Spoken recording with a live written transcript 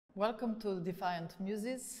Welcome to Defiant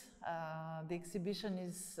Muses. The exhibition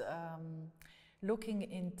is looking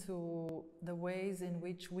into the ways in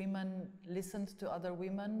which women listened to other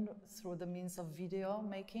women through the means of video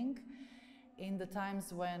making in the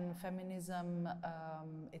times when feminism,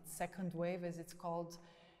 its second wave as it's called,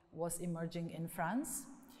 was emerging in France.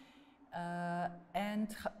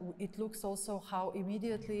 And it looks also how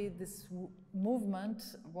immediately this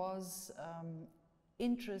movement was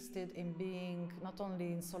interested in being not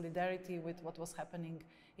only in solidarity with what was happening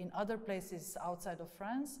in other places outside of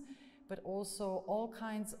France, but also all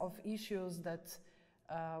kinds of issues that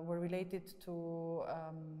were related to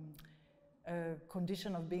a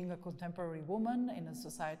condition of being a contemporary woman in a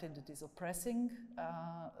society that is oppressing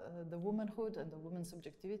the womanhood and the woman's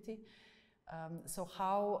subjectivity. So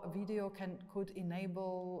how video could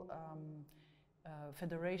enable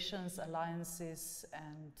federations, alliances,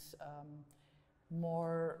 and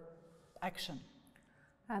more action.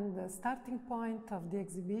 And the starting point of the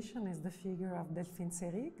exhibition is the figure of Delphine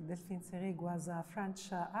Seyrig. Delphine Seyrig was a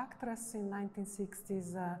French actress in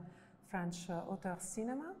 1960s French auteur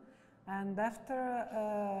cinema. And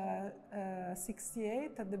after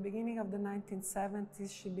 68, at the beginning of the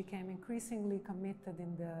 1970s, she became increasingly committed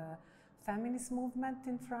in the feminist movement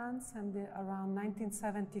in France. And around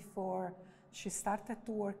 1974, she started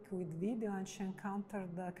to work with video, and she encountered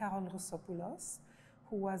Carole Roussopoulos,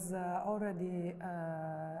 who was already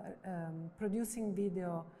producing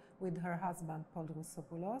video with her husband, Paul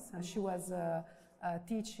Roussopoulos. And she was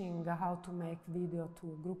teaching how to make video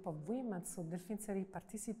to a group of women. So Delphine Seyrig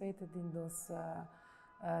participated in those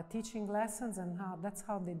teaching lessons, and that's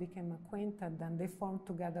how they became acquainted. And they formed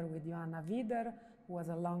together with Johanna Wider, who was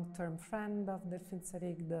a long-term friend of Delphine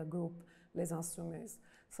Seyrig, the group Les Insoumises.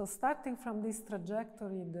 So starting from this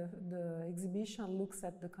trajectory, the exhibition looks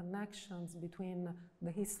at the connections between the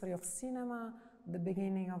history of cinema, the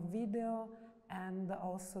beginning of video, and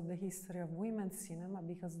also the history of women's cinema,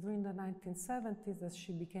 because during the 1970s, as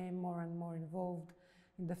she became more and more involved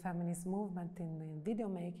in the feminist movement in video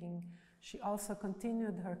making, she also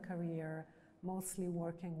continued her career mostly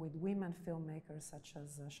working with women filmmakers such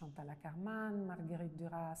as Chantal Akerman, Marguerite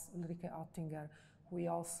Duras, Ulrike Oettinger, who we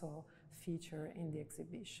also feature in the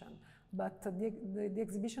exhibition. But the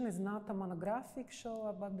exhibition is not a monographic show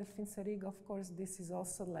about Delphine Seyrig. Of course, this is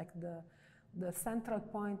also like the central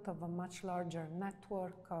point of a much larger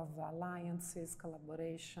network of alliances,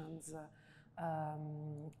 collaborations,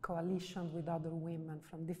 coalitions with other women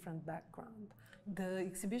from different backgrounds. The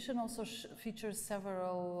exhibition also features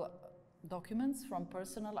several documents from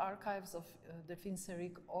personal archives of Delphine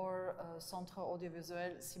Seyrig or Centre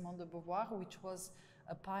Audiovisuel Simone de Beauvoir, which was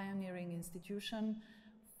a pioneering institution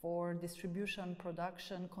for distribution,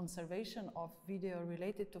 production, conservation of video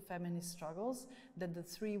related to feminist struggles that the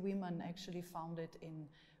three women actually founded in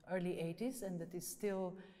early 80s, and that is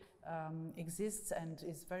still exists and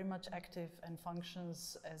is very much active and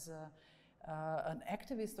functions as an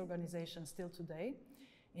activist organization still today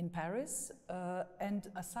in Paris. And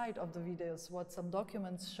aside of the videos, what some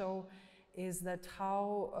documents show is that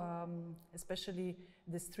how, especially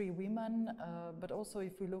these three women, but also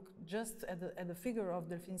if we look just at the figure of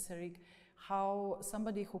Delphine Seyrig, how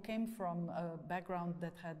somebody who came from a background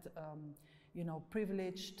that had,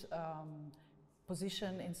 privileged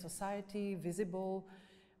position in society, visible,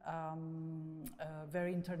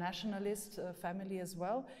 very internationalist family as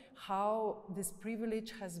well, how this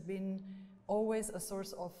privilege has been always a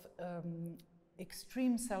source of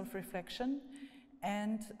extreme self-reflection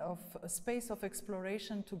and of a space of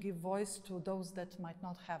exploration to give voice to those that might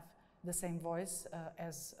not have the same voice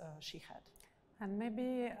as she had. And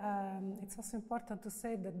maybe it's also important to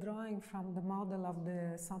say that drawing from the model of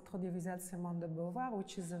the Centre Audiovisuel Simone de Beauvoir,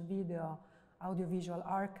 which is a audiovisual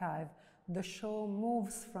archive, the show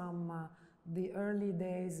moves from the early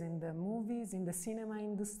days in the movies, in the cinema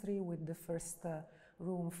industry, with the first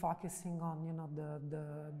room focusing on,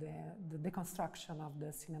 the deconstruction of the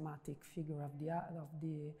cinematic figure of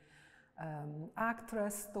the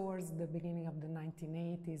actress, towards the beginning of the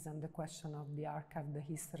 1980s, and the question of the archive, the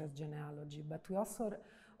history of genealogy. But we also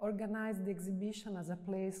organized the exhibition as a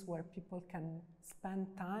place where people can spend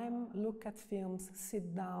time, look at films,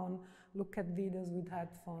 sit down, look at videos with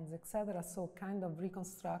headphones, etc. So kind of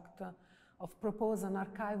reconstruct, propose an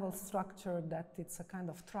archival structure that it's a kind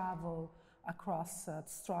of travel across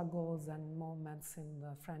struggles and moments in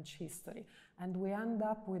the French history. And we end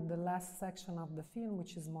up with the last section of the film,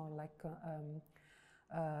 which is more like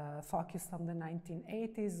focused on the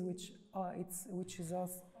 1980s, which is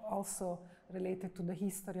also related to the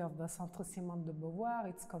history of the Centre Simone de Beauvoir,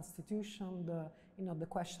 its constitution, the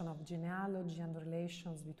question of genealogy and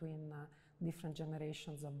relations between different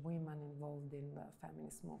generations of women involved in the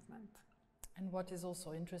feminist movement. And what is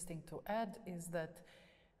also interesting to add is that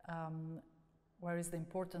where is the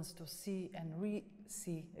importance to see and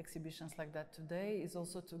re-see exhibitions like that today is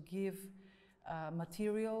also to give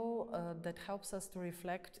material that helps us to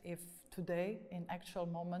reflect if today, in actual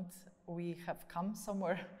moment, we have come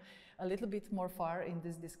somewhere a little bit more far in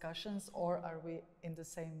these discussions, or are we in the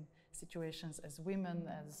same situations as women,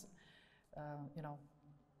 as you know,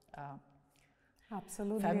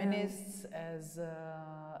 absolutely, feminists, as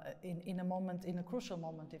in a moment, in a crucial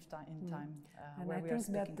moment in time, where we are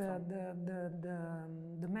speaking from. And I think that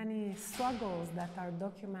the many struggles that are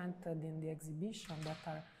documented in the exhibition, that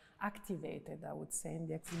are activated, I would say, in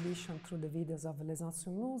the exhibition through the videos of Les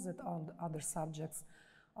Anciens Muses and other subjects,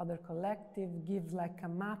 other collective, give like a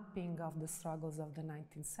mapping of the struggles of the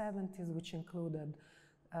 1970s, which included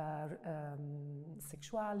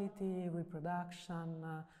sexuality, reproduction,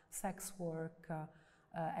 sex work,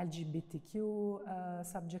 LGBTQ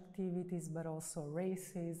subjectivities, but also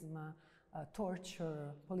racism,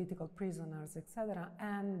 torture, political prisoners, etc.,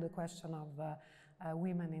 and the question of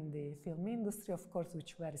women in the film industry, of course,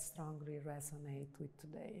 which very strongly resonate with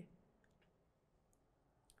today.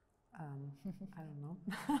 I don't know.